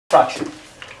fraction.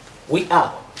 We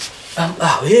out. I'm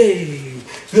out. Hey,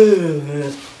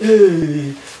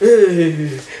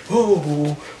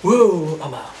 whoa, whoa.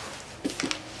 I'm out.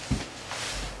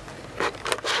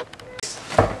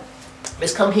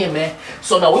 Let's come here, man.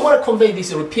 So now we want to convert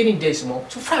this repeating decimal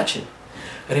to fraction.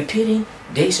 Repeating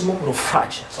decimal to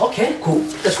fractions. Okay, cool.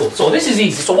 Let's go. So this is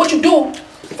easy. So what you do,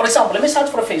 for example, let me start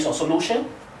for the face on solution.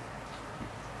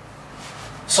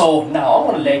 So now I'm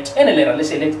going to let any letter, let's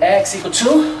say let x equal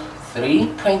to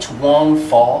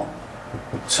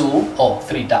 3.142 or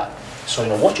 3 dot. So you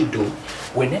know what you do,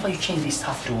 whenever you change this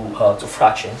stuff to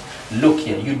fractions, look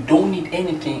here, you don't need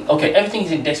anything. Okay, everything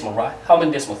is in decimal, right? How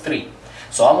many decimal? 3.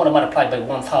 So I'm going to multiply by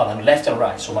 1,000 left and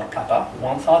right. So multiply by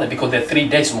 1,000 because they're 3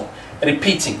 decimal.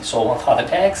 Repeating, so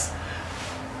 1,000x.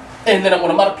 And then I'm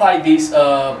going to multiply this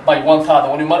by 1,000.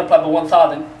 When you multiply by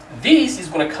 1,000, this is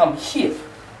going to come here.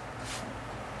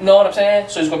 Know what I'm saying?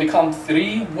 So it's going to become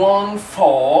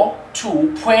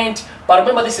 3142 point. But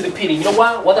remember, this is repeating. You know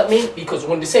why? What that means? Because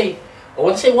when they say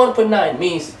 1.9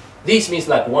 means, this means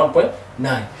like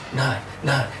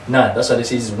 1.999. That's why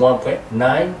this is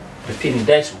 1.9 repeating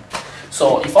decimal.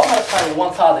 So if I'm multiplying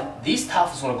 1,000, this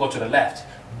stuff is going to go to the left.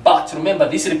 But remember,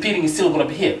 this repeating is still going to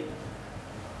be here.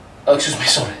 Oh, excuse me,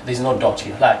 sorry. There's no dot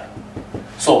here. Like,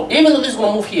 so even though this is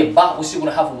going to move here, but we're still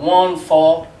going to have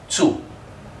 142.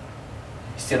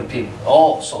 Still repeating.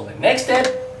 Oh, so the next step,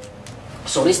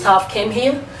 so this stuff came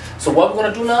here. So what we're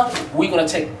going to do now, we're going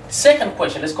to take second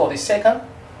question. Let's call this second.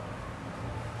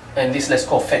 And this let's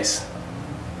call face.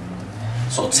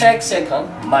 So take second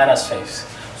minus face.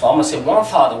 So I'm going to say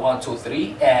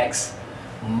 1,000, x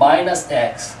minus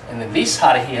x. And then this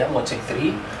side here, I'm going to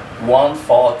take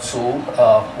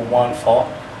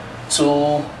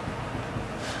 142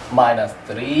 minus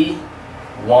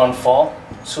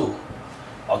 142.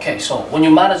 Okay, so when you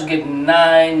minus, you get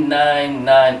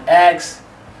 999x,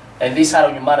 and this side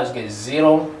when you minus, you get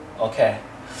 0. Okay,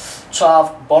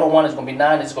 12, bottom one is going to be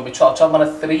 9, it's going to be 12. 12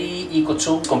 minus 3 equal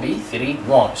to, it's going to be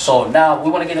 31. So now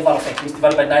we want to get the value of x, it's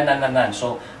divided by 9999.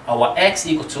 So our x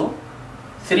equal to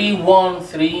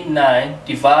 3139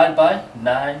 divided by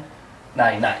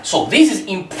 999. So this is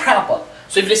improper.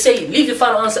 So if they say leave the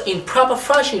final answer in proper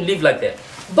fraction, you leave like that.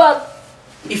 But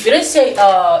if you let's say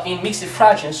in mixed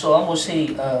fraction, so I'm going to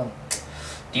say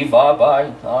divide by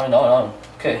 999.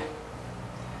 Okay.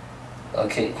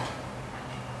 Okay.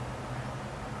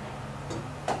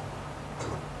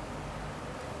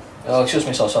 Oh, excuse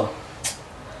me, so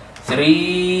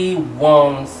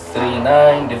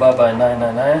 3139 divided by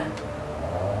 999.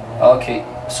 Okay,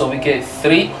 so we get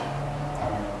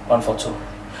 3142.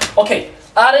 Okay.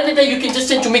 At the end of the day, you can just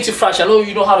change to mixed fraction. I know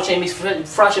you know how to change mixed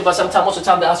fraction, but sometimes, most of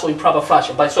the time, they ask for improper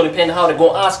fraction. But it's all depending on how they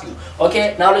go ask you.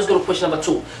 Okay, now let's go to question number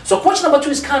 2. So question number 2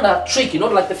 is kind of tricky,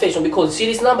 not like the first one, because see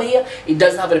this number here, it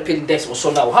doesn't have a repeating decimal. So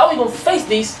now, how are we going to face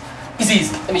this is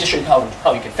easy. Let me just show you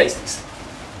how you can face this.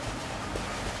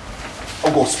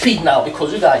 I'll go speed now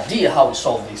because you got an idea how we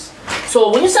solve this. So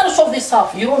when you start to solve this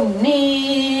stuff, you don't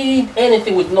need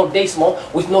anything with no decimal,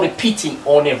 with no repeating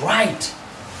on the right.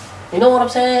 You know what I'm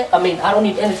saying? I mean, I don't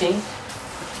need anything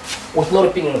with no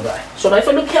repeating on the right. So now if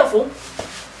I look careful,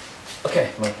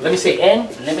 okay, let me say n,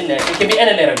 it can be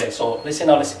any letter there. So let's say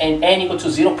now let's n equal to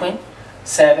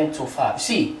 0.725.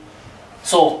 See,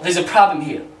 so there's a problem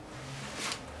here.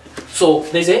 So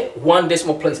there's a 1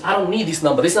 decimal place. I don't need this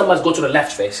number. This number must go to the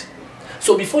left face.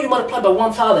 So before you multiply by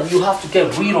 1,000, you have to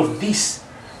get rid of this,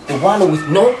 the one with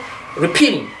no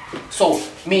repeating. So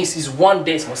means it's 1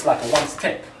 decimal. It's like a 1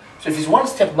 step. So if it's 1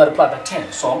 step, multiply by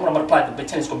 10. So I'm going to multiply by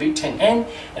 10, it's going to be 10n. And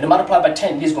then multiply by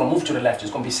 10, this is going to move to the left.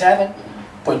 It's going to be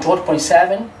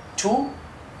 7.2.72.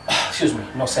 Excuse me,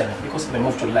 not 7, because they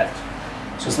move to the left.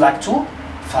 So it's like 2,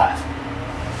 5.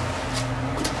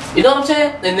 You know what I'm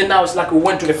saying? And then now it's like we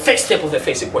went to the first step of the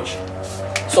face equation.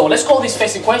 So let's call this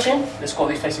face equation. Let's call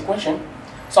this face equation.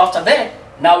 So after that,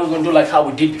 now we're going to do like how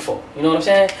we did before. You know what I'm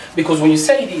saying? Because when you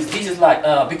say this is like,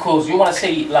 because you want to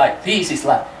say like this is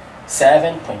like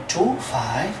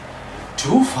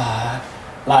 7.2525,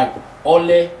 like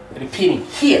only repeating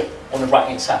here on the right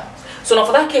hand side. So now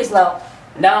for that case now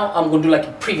I'm going to do like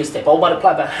a previous step. I'll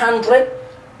multiply by 100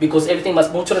 because everything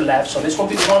must move to the left. So this is going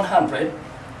to be 100,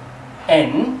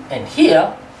 and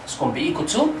here it's going to be equal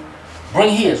to,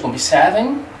 bring here, it's going to be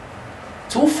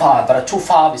 725, but a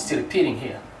 25 is still repeating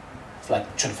here. It's like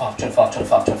 25, 25,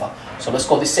 25, 25. So let's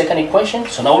call this second equation.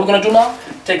 So now what we're going to do now,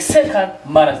 take second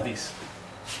minus this.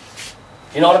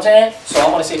 You know what I'm saying? So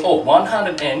I'm going to say,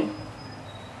 100n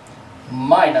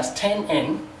minus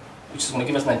 10n, which is going to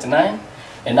give us 99.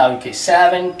 And now you get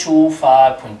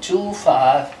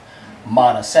 725.25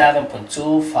 minus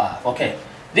 7.25. Okay,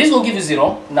 This is going to give you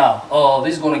 0. Now,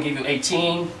 this is going to give you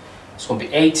 18. It's going to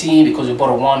be 18 because we put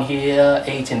a 1 here.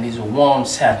 18, this is 1,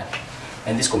 7.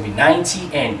 And this is going to be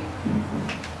 90n.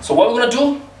 So what we're going to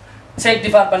do, take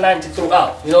divide by 90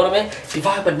 throughout. You know what I mean?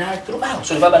 Divide by 9 throughout.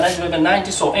 So divide by 90 divide by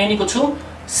 90. So n equal to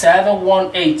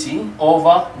 7180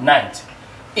 over 90.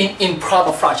 In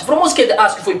improper fraction. For the most case, they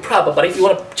ask you for improper, but if you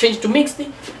want to change it to mixed, you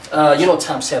know,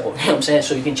 times 7. You know what I'm saying?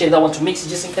 So you can change that one to mixed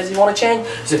just in case you want to change.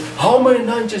 You say, how many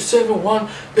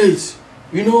 9718?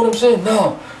 You know what I'm saying?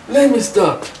 Now, let me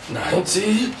start.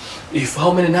 90. If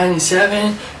how many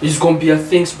 97 is going to be, I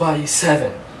think, by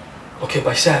 7. Okay,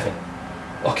 by 7.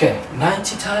 Okay,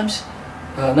 90 times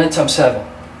 9 times 7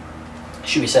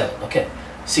 should be 7. Okay,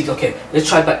 6. Okay, let's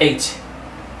try by 8.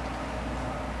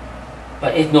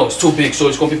 By 8, no, it's too big, so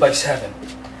it's going to be by 7.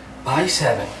 By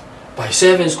 7. By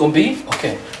 7 is going to be,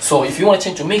 okay, so if you want to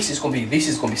change to mix, it's going to be, this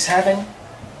is going to be 7.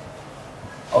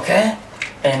 Okay,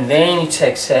 and then you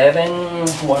take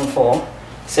 714,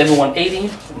 7180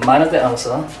 minus the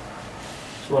answer.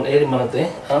 180 minus the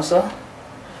answer.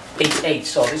 88.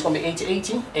 So this is going to be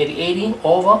 80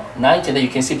 over 90. Then you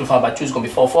can simplify by 2. It's going to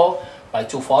be 44 by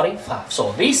 245.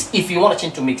 So this, if you want to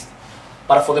change to mixed.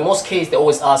 But for the most case, they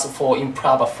always ask for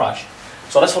improper fraction.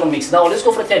 So that's for the mix. Now let's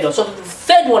go for the third one. So the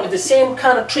third one is the same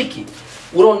kind of tricky.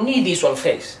 We don't need this one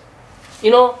face.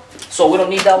 You know? So we don't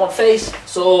need that one face.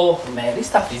 So, man, this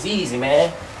stuff is easy,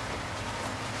 man.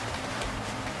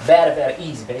 Very, very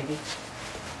easy, baby.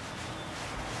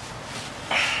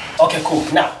 Okay, cool.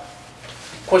 Now,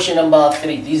 question number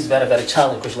 3. This is very, very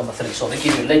challenging. Question number 3. So they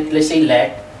give you, let's say,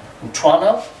 let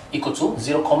neutrino equal to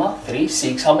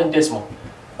 0.36. How many decimal?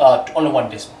 Only 1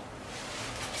 decimal.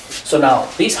 So now,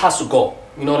 this has to go.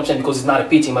 You know what I'm saying? Because it's not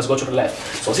repeating, it must go to the left.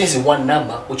 So since it's one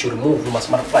number, which you remove, you must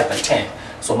multiply by 10.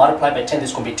 So multiply by 10, this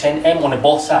is going to be 10m on the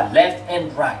both sides, left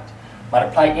and right.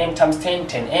 Multiply m times 10,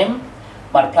 10m.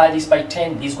 Multiply this by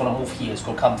 10, this is going to move here. It's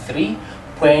going to come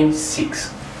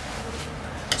 3.6.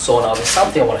 So now there's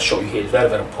something I want to show you here. It's very,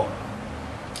 very important.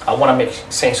 I want to make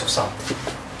sense of something.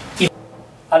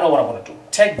 I know what I want to do.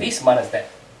 Take this minus that.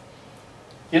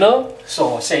 You know?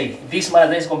 So say this minus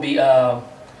that is going to be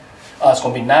it's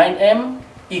going to be 9m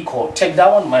equal. Take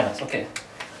that one minus. Okay.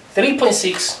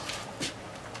 3.6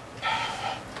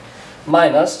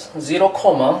 minus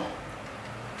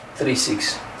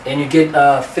 0.36. And you get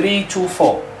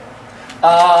 324.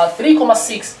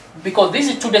 3.6, because this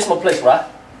is 2 decimal place, right?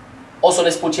 Also,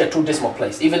 let's put here 2 decimal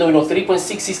place. Even though you know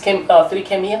 3.66 came, 3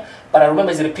 came here, but I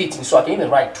remember it's repeating, so I can even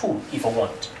write 2 if I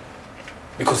want,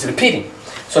 because it's repeating.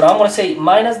 So now I'm going to say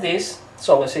minus this.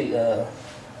 So I'm going to say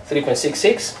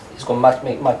 3.66. It's going to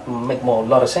make more a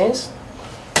lot of sense.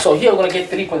 So here we're going to get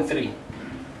 3.3.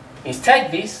 Let's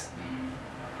take this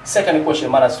second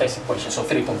equation minus first equation, so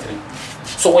 3.3.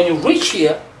 So when you reach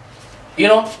here, you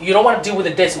know, you don't want to deal with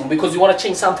the decimal because you want to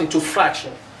change something to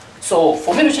fraction. So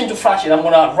for me to change to fraction, I'm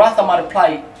going to rather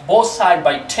multiply both sides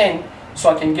by 10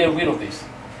 so I can get rid of this.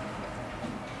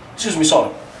 Excuse me,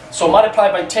 sorry. So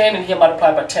multiply by 10 and here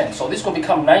multiply by 10. So this is going to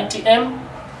become 90m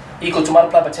equal to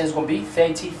multiply by 10 is going to be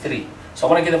 33. So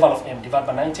I want to get the value of m. Divide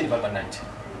by 90, divide by 90.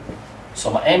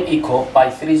 So my m equal by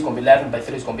 3 is going to be 11, by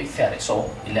 3 is going to be 30. So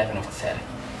 11 over 30.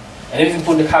 And if you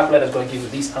put in the calculator, it's going to give you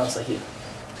this answer here.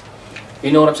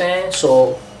 You know what I'm saying?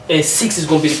 So a 6 is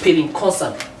going to be repeating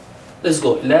constantly. Let's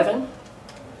go. 11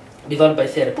 divided by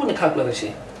 30. Put in the calculator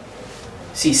here.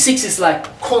 See, 6 is like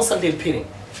constantly repeating.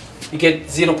 You get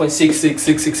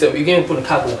 0.66667. You can put in the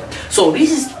calculator. So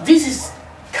this is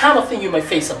kind of thing you might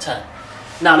face sometime.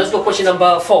 Now let's go question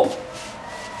number 4.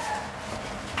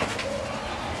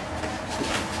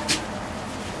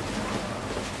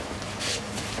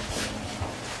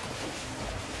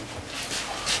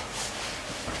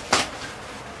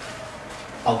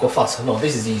 I'll go faster. No,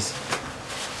 this is easy.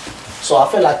 So I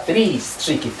feel like 3 is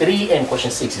tricky. 3 and question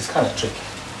 6 is kind of tricky.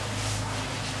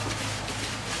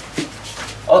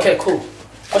 Okay, cool.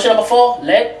 Question number 4.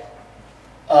 Let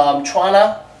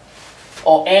trana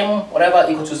or m whatever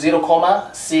equal to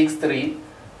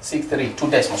 0.6363 2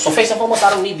 decimals. So first and foremost, I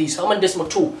don't need these. How many decimal?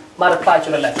 2 multiply to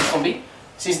the left. It's going to be,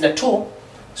 since the 2,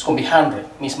 it's going to be 100.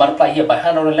 Means multiply here by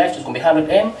 100 on the left, it's going to be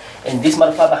 100m. And this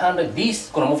multiply by 100, this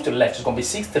is going to move to the left. It's going to be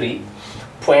 63.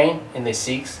 Point and then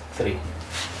 63.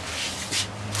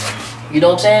 You know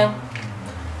what I'm saying?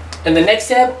 And the next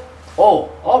step, oh,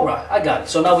 all right, I got it.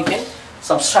 So now we can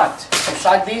subtract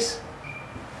this.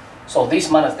 So this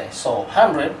minus that. So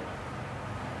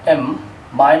 100m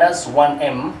minus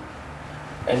 1m,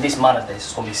 and this minus that.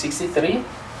 It's going to be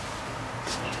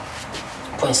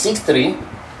 63.63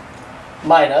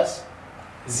 minus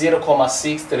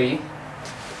 0.63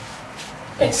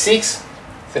 and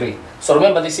 63. So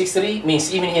remember, the 63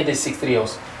 means even here there's 63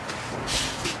 also.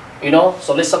 You know,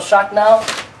 so let's subtract now.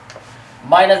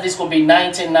 Minus this will be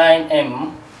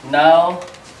 99m. Now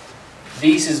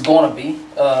this is gonna be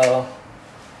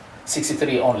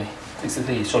 63 only.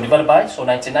 63. So divided by, so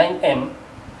 99m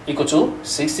equal to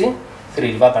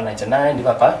 63 divided by 99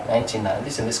 divided by 99.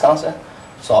 This is this answer.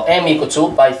 So m equal to,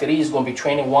 by 3 is going to be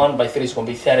 21, by 3 is going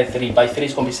to be 33, by 3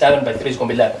 is going to be 7, by 3 is going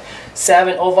to be 11.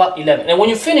 7 over 11. And when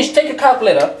you finish, take a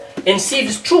calculator and see if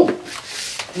it's true. You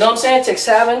know what I'm saying? Take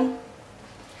 7,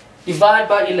 divide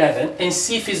by 11, and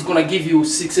see if it's going to give you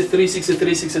 63,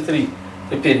 63, 63.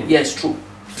 Repeat it. Yeah, it's true.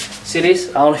 See this?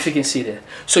 I don't know if you can see that.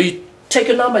 So you take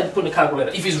a number and put in the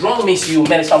calculator. If it's wrong, it means you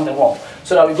made something wrong.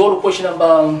 So now we go to question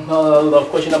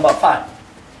number 5.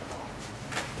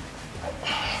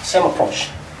 Same approach.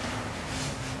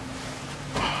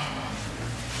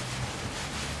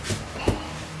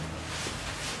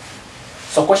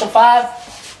 So question 5.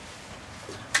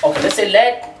 Okay, let's say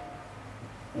let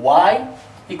y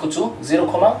equal to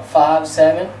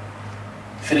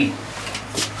 0,573.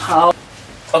 How?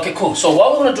 Okay, cool. So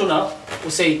what we're gonna do now, we'll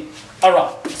say, all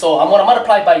right. So I'm gonna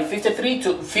multiply by 53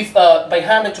 to by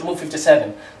 100 to move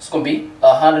 57. It's gonna be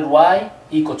 100y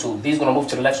equal to, this is gonna move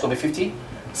to the left. It's gonna be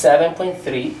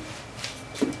 57.3.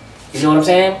 You know what I'm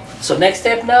saying? So next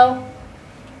step now.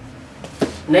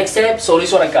 Next step. So this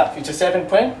is what I got.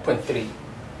 57.3.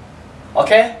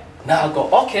 Okay. Now I go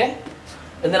okay,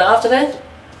 and then after that.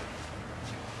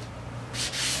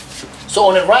 So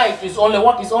on the right is only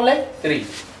what? Is only 3.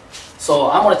 So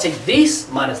I'm gonna take this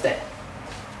minus that.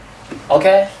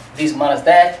 Okay. This minus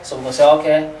that. So we're gonna say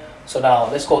okay. So now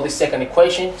let's go this second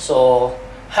equation. So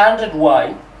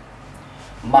 100y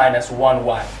minus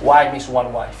 1y. Y means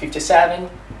 1y.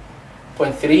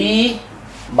 57.3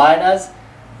 minus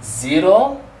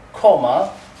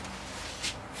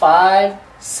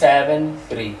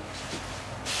 0,573.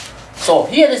 So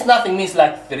here there's nothing means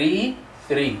like 3,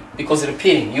 3 because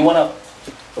repeating. You wanna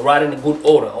write in a good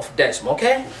order of decimal.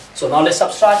 Okay. So now let's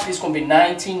subtract. This gonna be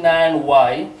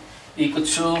 99y equal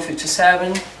to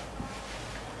 57.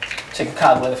 Take a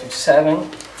calculator.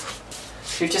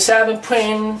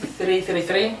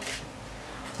 57.333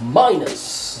 minus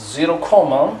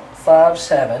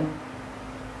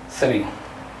 0,573.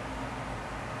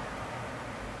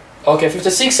 Okay,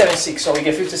 56.76. So we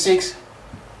get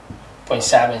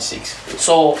 56.76.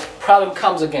 So problem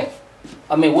comes again.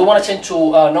 I mean, we want to change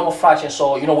to normal fraction,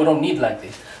 so you know we don't need like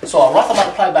this. So I'll rather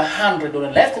multiply by 100 on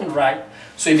the left and right,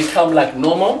 so it become like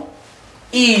normal,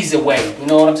 easy way. You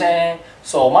know what I'm saying?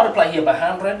 So multiply here by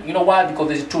 100. You know why? Because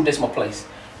there's 2 decimal places.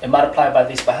 And multiply by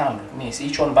this by 100 means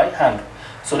each one by 100.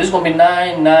 So this is going to be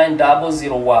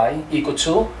 9900y equal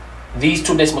to, these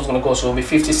 2 decimals going to go, so it will be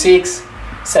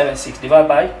 56.76 divided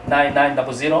by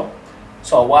 9900.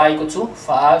 So y equal to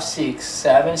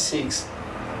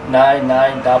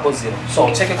 56.769900.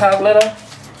 So take a calculator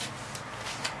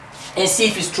and see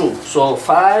if it's true. So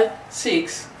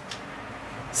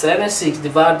 56.76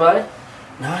 divided by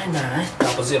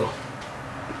 9900.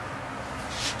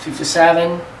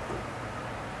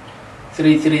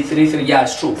 57.3333. Yeah,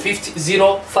 it's true.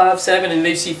 50.57, and then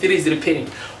you see 3 is repeating.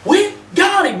 We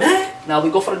got it, man. Now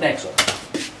we go for the next one.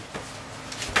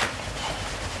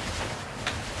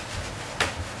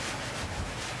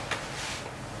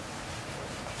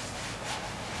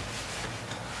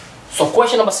 So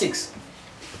question number 6.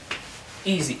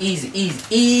 Easy, easy,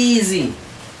 easy, easy.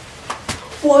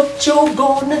 What you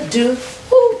gonna do?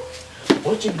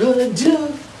 What you gonna do?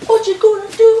 What you gonna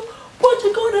do? What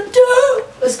you gonna do?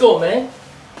 Let's go, man.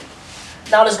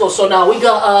 Now let's go. So now we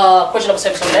got question number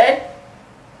 7. So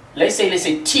let's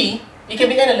say t. It can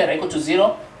be any letter equal to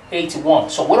 0.81.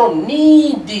 So we don't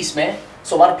need this, man.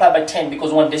 So multiply by 10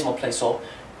 because 1 decimal place. So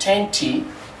 10t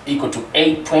equal to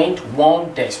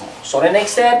 8.1 decimal. So the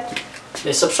next step,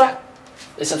 let's subtract.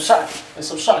 Let's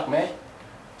subtract, man.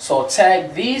 So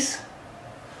tag this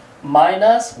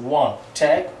minus 1.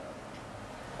 Tag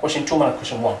question 2 minus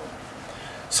question 1.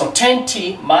 So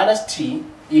 10t minus t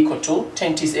equal to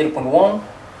 10t is 8.1,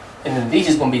 and then this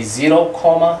is going to be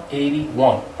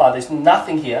 0,81. But there's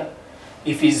nothing here.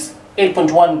 If it's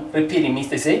 8.1 repeating means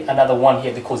they say another 1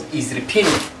 here because it's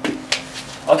repeating.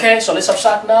 Okay, so let's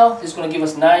subtract now. This is going to give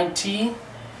us 9t,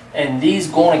 and this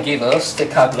is going to give us, the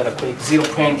calculator quick,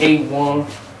 0.81,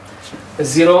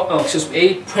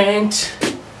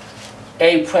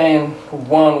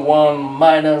 8.11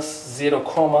 minus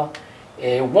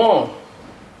 0,81.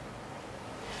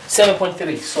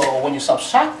 7.3. So when you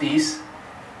subtract this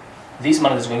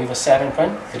minus is going to give us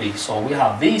 7.3. So we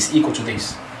have this equal to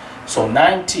this. So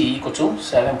 9t equal to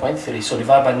 7.3. So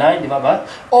divide by 9, divide by,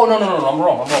 oh no, I'm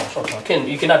wrong. Sorry,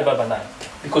 you cannot divide by 9.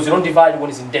 because you don't divide when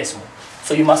it's in decimal.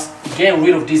 So you must get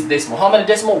rid of this decimal. How many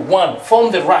decimal? 1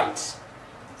 from the right.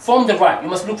 From the right. You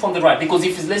must look from the right, because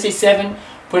if it's, let's say,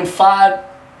 7.5,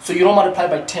 so you don't multiply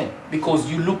by 10, because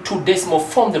you look 2 decimal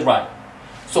from the right.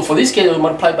 So for this case, you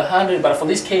multiply by 100, but for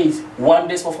this case, 1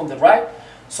 decimal from the right,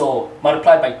 so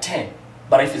multiply by 10.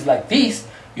 But if it's like this,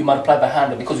 you multiply by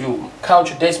 100, because you count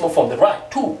your decimal from the right,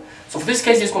 2. So for this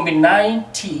case, it's going to be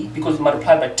 90, because you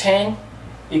multiply by 10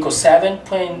 equals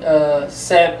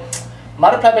 7.7.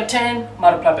 Multiply by 10,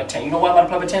 multiply by 10. You know why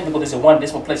multiply by 10? Because there's a 1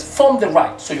 decimal place from the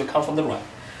right, so you count from the right.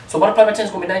 So multiply by 10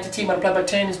 is going to be 90t, multiply by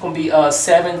 10 is going to be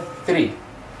 73.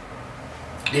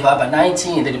 Divide by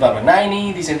 90, and then divide by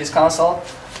 90, this and this cancel.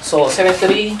 So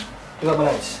 73 divide by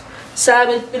 90.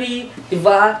 73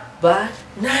 divide by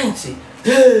 90.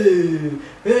 Hey,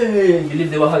 hey, you leave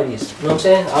the way how it is. You know what I'm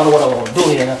saying? I don't know what I want to do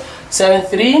here now.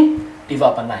 73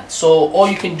 divide by 9. So all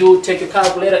you can do, take your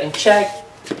calculator and check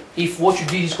if what you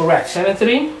did is correct.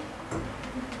 73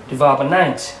 divide by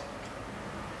 90.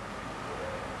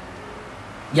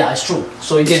 Yeah, it's true.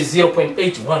 So you get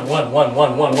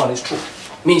 0.811111. It's true.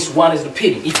 Means 1 is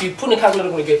repeating. If you put in the calculator,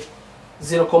 you're going to get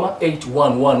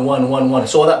 0.811111.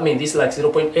 So that means this is like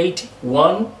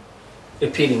 0.81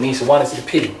 repeating. Means 1 is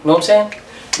repeating. You know what I'm saying?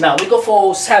 Now we go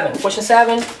for 7. Question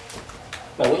 7.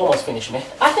 Man, we almost finished, man.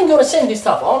 I think you're gonna send this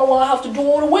stuff. I don't know what I have to do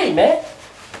all the way, man.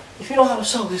 If you know how to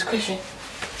solve this question,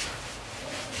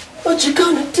 what you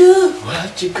gonna do?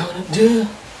 What you gonna do?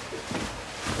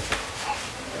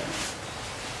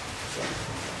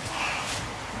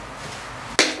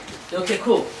 Okay,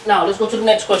 cool. Now let's go to the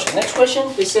next question. Next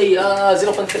question, they say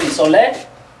 0.3. So let's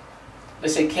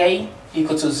say k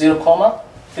equal to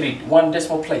 0.3, 1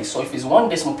 decimal place. So if it's 1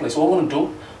 decimal place, what we're gonna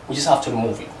do, we just have to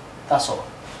remove it. That's all.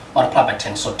 Multiply by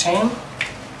 10. So 10.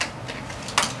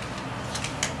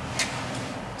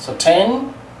 So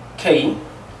 10k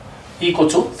equal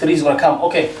to 3 is gonna come.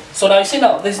 Okay. So now you see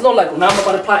now there's no like number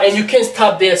multiply, and you can't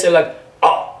stop there and say like,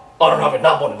 oh, I don't have a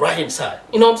number on the right hand side.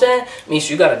 You know what I'm saying? Means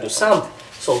you gotta do something.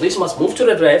 So this must move to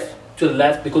the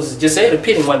left because it's just a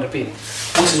repeating, 1 repeating.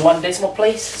 Which is 1 decimal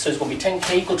place. So it's gonna be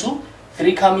 10k equal to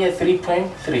 3 come here,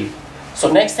 3.3. So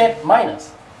next step,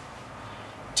 minus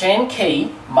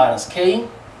 10k minus k,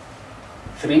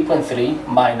 3.3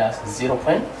 minus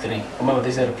 0.3. Remember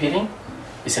this is repeating?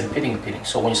 It's repeating.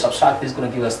 So when you subtract, this is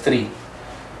gonna give us 3.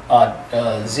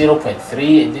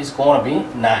 0.3, and this is gonna be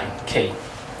 9k. You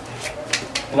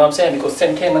know what I'm saying? Because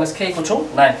 10k minus k equal to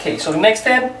 9k. So the next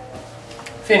step,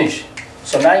 finish.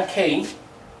 So 9k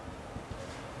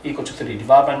equal to 3.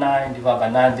 Divide by 9,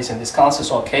 this and this cancel.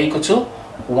 So k equal to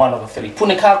 1 over 3. Put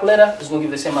in the calculator, it's going to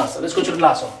give the same answer. Let's go to the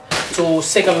last one. So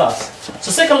second last.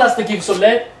 So second last they give, so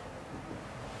let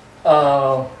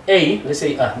A, let's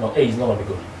say, no, A is not going to be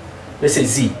good. Let's say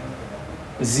Z.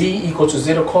 Z equal to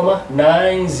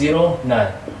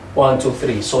 0.909. 1, 2,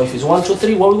 3. So if it's 1, 2,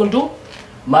 3, what are we going to do?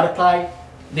 Multiply.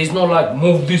 There's no like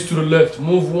move this to the left,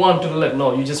 move 1 to the left.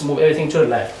 No, you just move everything to the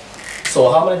left.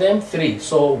 So how many of them? 3.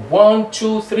 So 1,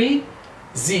 2, 3,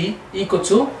 Z equal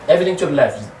to everything to the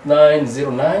left.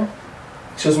 909,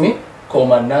 excuse me,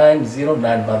 comma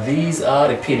 909. But these are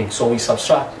repeating, so we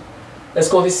subtract. Let's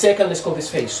go this second, let's go this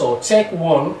phase. So take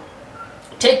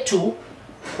 2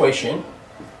 equation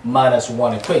minus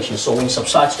 1 equation. So when you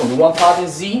subtract, it's going to be 1,000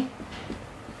 Z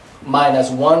minus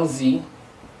 1Z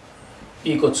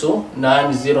equal to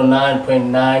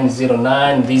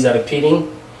 909.909. These are repeating.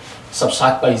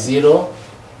 Subtract by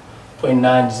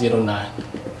 0.909.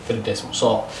 3 decimals.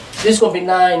 So this is going to be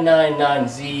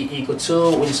 999Z equal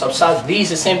to, when you subtract these,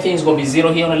 the same thing is going to be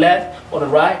 0 here on the left, on the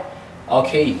right.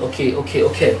 Okay.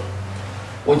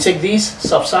 When you take this,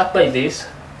 subtract by this,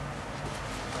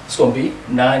 it's going to be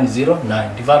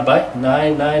 909. Divide by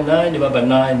 999, divide by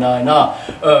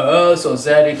 999. So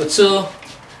Z equal to,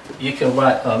 you can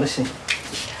write, let's see.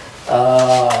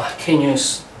 Can you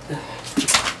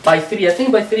by 3? I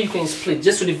think by 3 you can split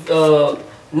just to the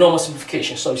normal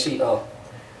simplification. So you see,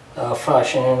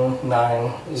 fraction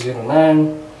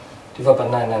 909 divided by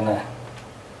 999.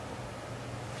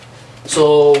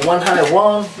 So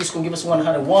 101. This is going to give us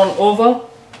 101 over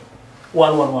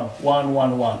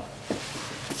 111.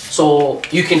 So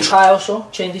you can try also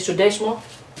change this to decimal.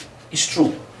 It's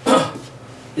true.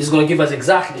 This is going to give us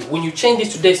exactly, when you change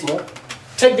this to decimal,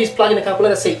 take this, plug in the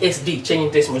calculator, say SD,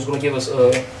 change decimal, it's going to give us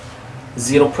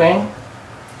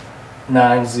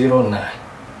 0.909.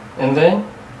 And then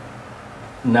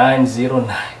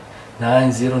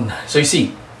 909. So you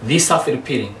see, this stuff is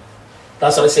repeating.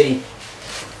 That's why I say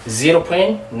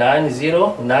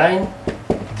 0.909.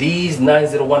 These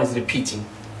 901 is repeating.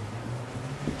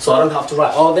 So I don't have to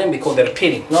write all of them because they're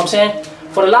repeating. You know what I'm saying?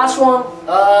 For the last one,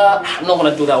 I'm not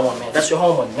gonna do that one, man. That's your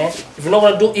homework, man. If you're not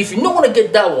gonna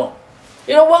get that one,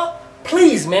 you know what?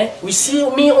 Please, man. We see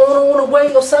me on the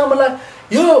way or something like,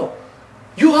 yo,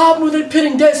 you help me with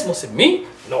repeating decimal. Say me?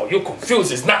 No, you're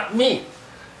confused. It's not me.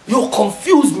 You're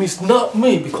confused, me. It's not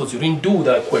me because you didn't do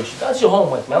that question. That's your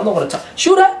homework, man. I'm not gonna talk.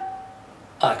 Shoot that.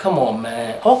 Ah, come on,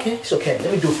 man. Okay, it's okay.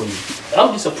 Let me do it for you.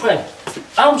 I'm disappointed.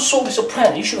 I'm so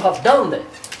disappointed. You should have done that.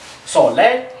 So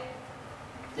let's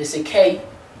say K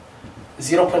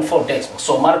 0.4 decimal.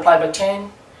 So multiply by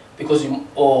 10 because we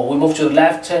move to the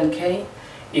left. 10K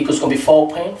equals gonna be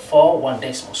 4.41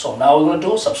 decimal. So now we're gonna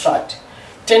do subtract.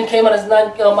 10K minus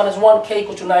 1K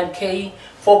equal to 9K.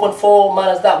 4.4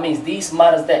 minus that means this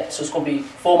minus that. So it's gonna be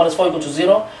 4 minus 4 equal to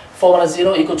 0. 4 minus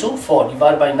 0 equal to 4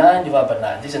 divided by 9 divided by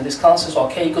 9. This and this cancels. So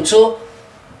K equal to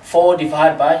 4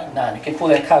 divided by 9. You can put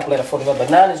that calculator. 4 divided by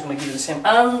 9 is gonna give you the same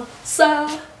answer.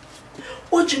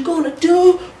 What you gonna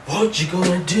do? What you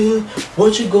gonna do?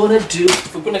 What you gonna do?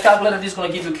 If we put in the calculator, this is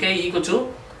gonna give you K equal to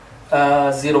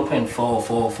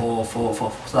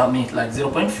 0.4444. So that means like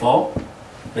 0.4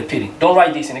 repeating. Don't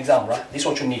write this in exam, right? This is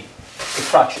what you need. A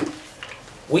fraction.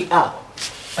 We out.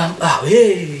 I'm out.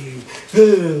 Hey,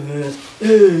 hey,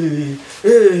 hey,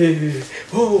 hey.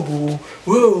 Whoa,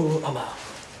 whoa. I'm out.